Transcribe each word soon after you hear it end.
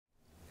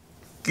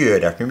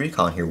Good afternoon,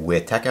 Colin here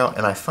with Techout,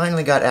 and I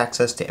finally got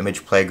access to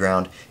Image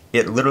Playground.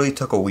 It literally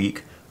took a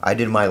week. I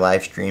did my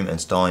live stream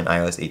installing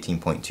iOS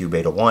 18.2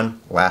 Beta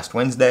 1 last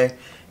Wednesday,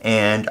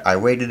 and I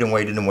waited and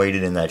waited and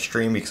waited in that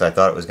stream because I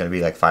thought it was going to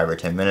be like 5 or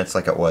 10 minutes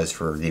like it was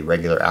for the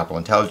regular Apple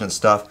Intelligence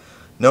stuff.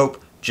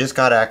 Nope, just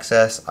got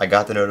access. I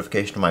got the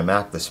notification on my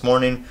Mac this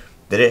morning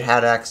that it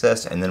had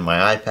access, and then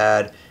my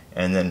iPad,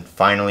 and then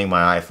finally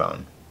my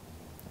iPhone.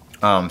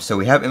 So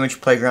we have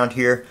Image Playground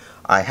here.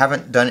 I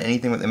haven't done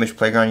anything with Image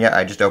Playground yet.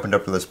 I just opened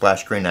up with a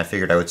splash screen and I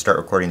figured I would start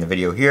recording the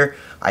video here.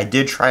 I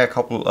did try a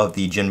couple of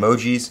the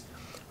Genmojis,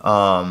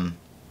 but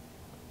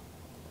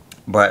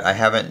I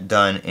haven't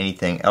done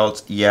anything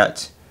else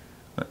yet.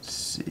 Let's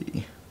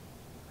see.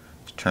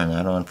 Let's turn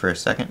that on for a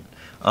second.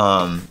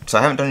 So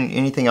I haven't done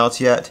anything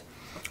else yet.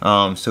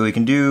 So we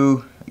can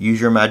use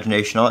your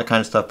imagination, all that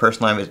kind of stuff,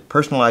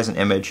 personalize an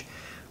image.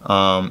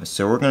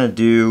 So we're going to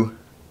do,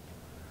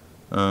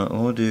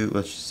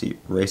 let's just see,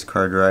 race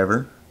car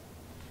driver.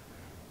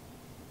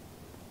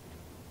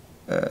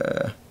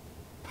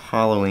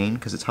 Halloween,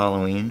 because it's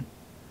Halloween.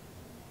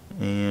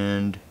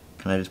 And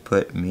can I just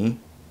put me?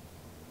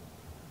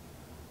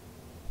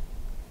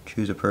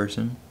 Choose a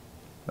person.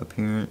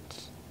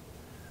 Appearance.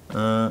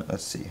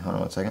 Let's see. Hold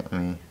on one second.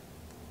 Let me.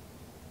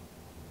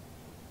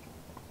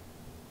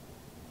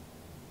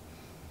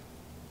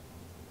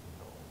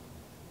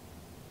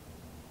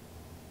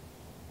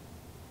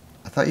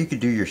 I thought you could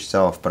do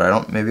yourself, but I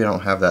don't. Maybe I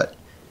don't have that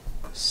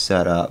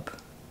set up.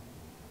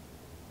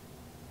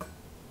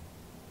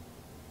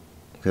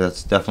 Because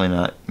that's definitely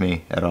not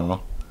me at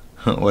all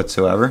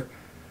whatsoever.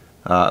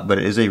 But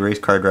it is a race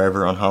car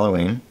driver on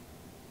Halloween.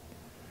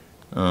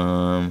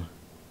 Can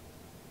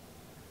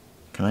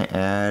I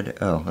add,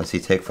 oh, let's see,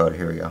 take photo,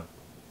 here we go.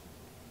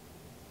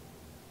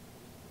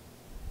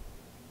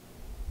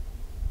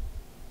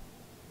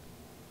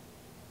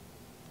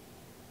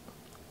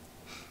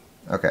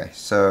 Okay,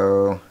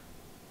 so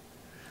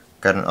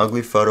got an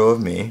ugly photo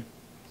of me.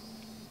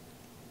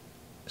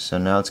 So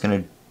now it's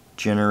going to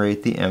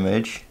generate the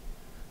image.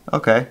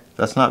 Okay,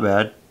 that's not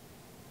bad.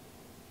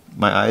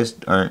 My eyes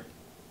aren't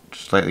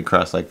slightly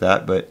crossed like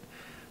that, but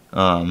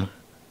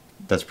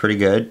that's pretty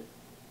good.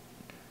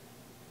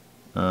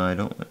 I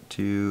don't want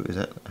to, is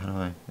that, how do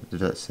I, did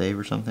that save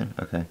or something?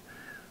 Okay.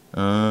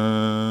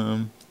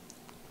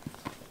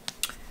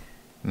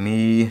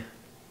 Me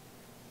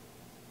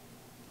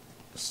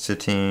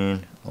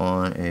sitting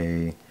on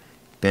a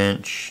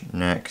bench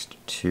next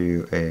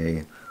to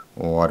a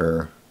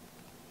waterfall.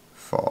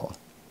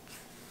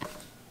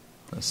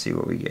 Let's see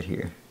what we get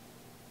here.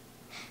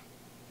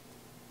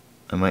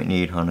 I might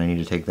need, I need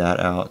to take that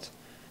out.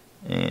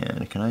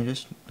 And can I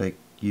just like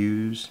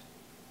use,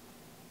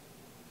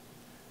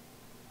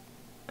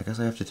 I guess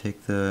I have to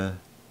take the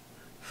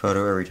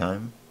photo every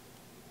time.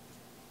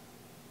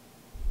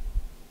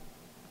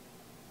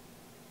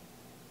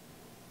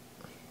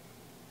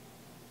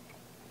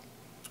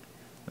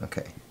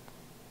 Okay.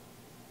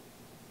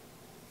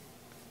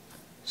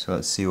 So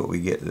let's see what we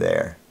get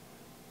there.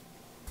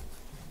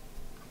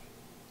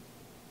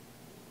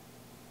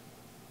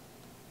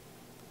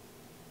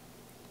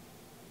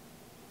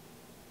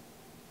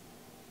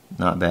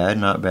 Not bad,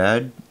 not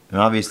bad.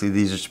 And obviously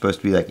these are supposed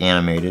to be like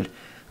animated,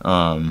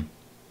 so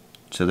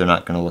they're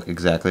not going to look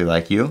exactly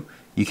like you.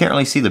 You can't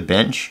really see the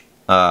bench,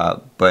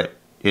 but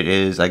it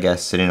is, I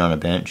guess, sitting on a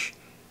bench.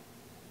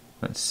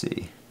 Let's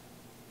see.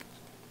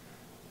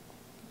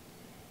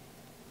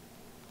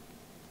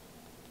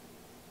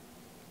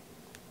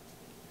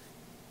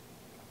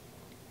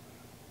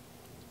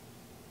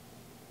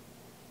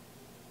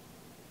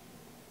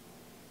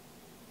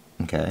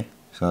 Okay,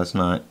 so that's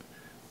not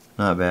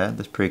bad.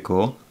 That's pretty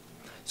cool.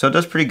 So it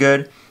does pretty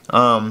good.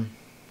 Let's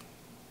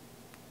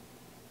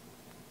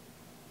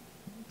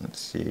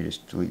see,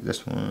 just delete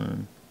this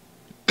one.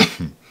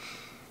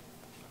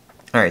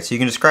 Alright, so you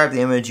can describe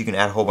the image, you can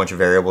add a whole bunch of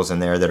variables in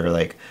there that are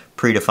like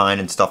predefined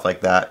and stuff like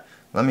that.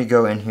 Let me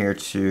go in here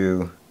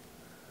to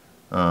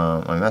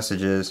my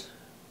messages,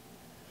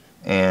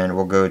 and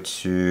we'll go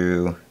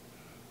to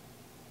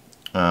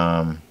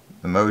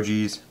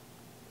emojis.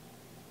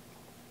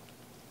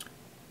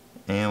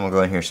 And we'll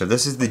go in here. So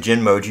this is the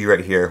Genmoji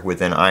right here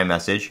within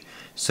iMessage.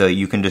 So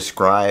you can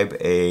describe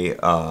an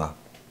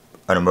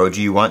emoji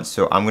you want.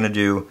 So I'm going to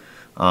do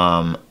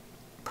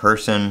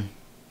person,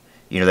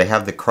 you know, they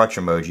have the crutch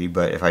emoji,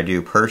 but if I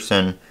do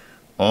person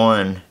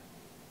on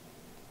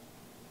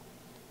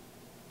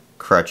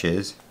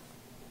crutches,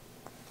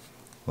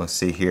 let's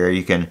see here,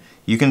 you can,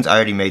 I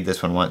already made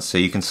this one once, so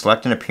you can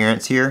select an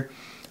appearance here.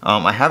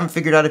 I haven't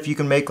figured out if you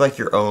can make like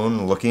your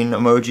own looking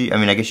emoji. I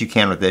mean, I guess you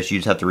can with this. You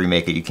just have to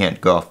remake it. You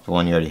can't go off the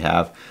one you already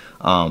have.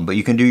 But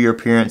you can do your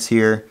appearance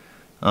here.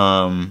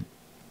 I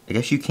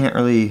guess you can't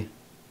really,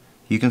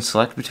 you can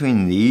select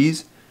between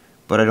these,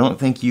 but I don't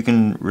think you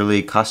can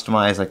really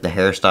customize like the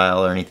hairstyle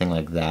or anything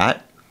like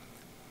that.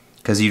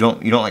 Because you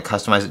don't like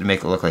customize it to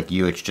make it look like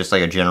you. It's just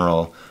like a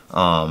general,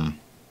 you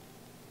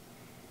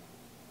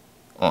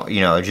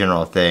know, a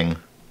general thing.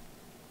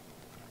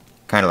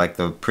 Kind of like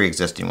the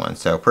pre-existing one.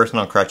 So person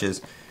on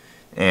crutches.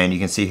 And you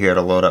can see here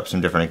it'll load up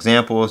some different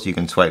examples. You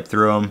can swipe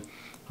through them,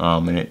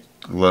 and it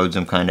loads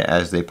them kind of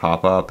as they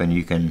pop up, and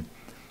you can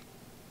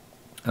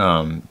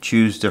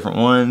choose different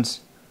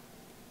ones.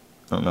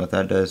 I don't know what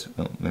that does.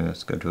 Oh, maybe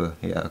let's go to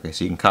okay,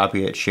 so you can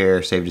copy it,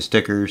 share, save to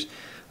stickers,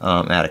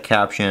 add a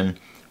caption,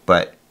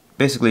 but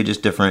basically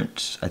just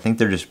different, I think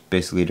they're just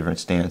basically different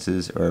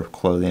stances or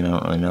clothing. I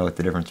don't really know what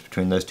the difference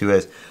between those two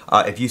is.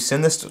 If you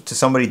send this to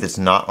somebody that's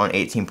not on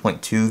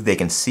 18.2, they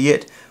can see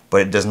it,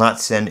 but it does not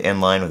send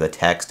in line with a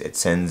text. It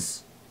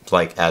sends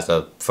like as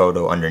a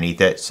photo underneath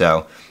it.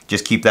 So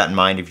just keep that in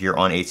mind if you're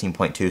on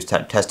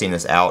 18.2 testing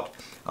this out.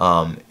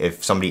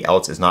 If somebody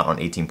else is not on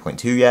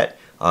 18.2 yet,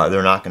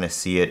 they're not going to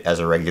see it as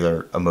a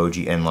regular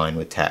emoji in line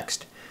with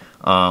text.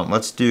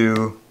 Let's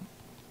do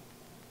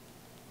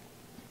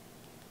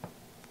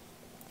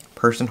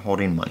person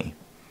holding money.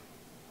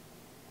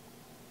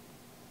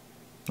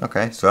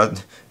 Okay, so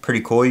that's pretty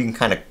cool. You can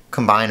kind of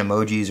combine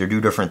emojis or do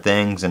different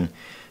things and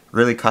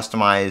really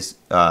customize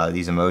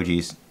these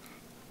emojis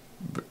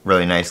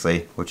really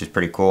nicely, which is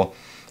pretty cool.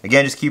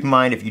 Again, just keep in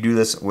mind if you do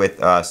this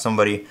with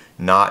somebody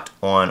not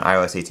on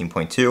iOS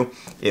 18.2,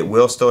 it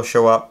will still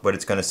show up, but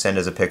it's going to send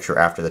as a picture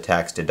after the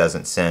text. It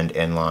doesn't send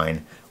in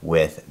line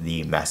with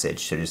the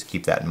message, so just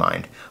keep that in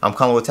mind. I'm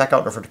Colin with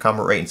Techout. Don't forget to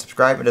comment, rate, and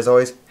subscribe, and as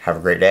always, have a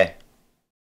great day.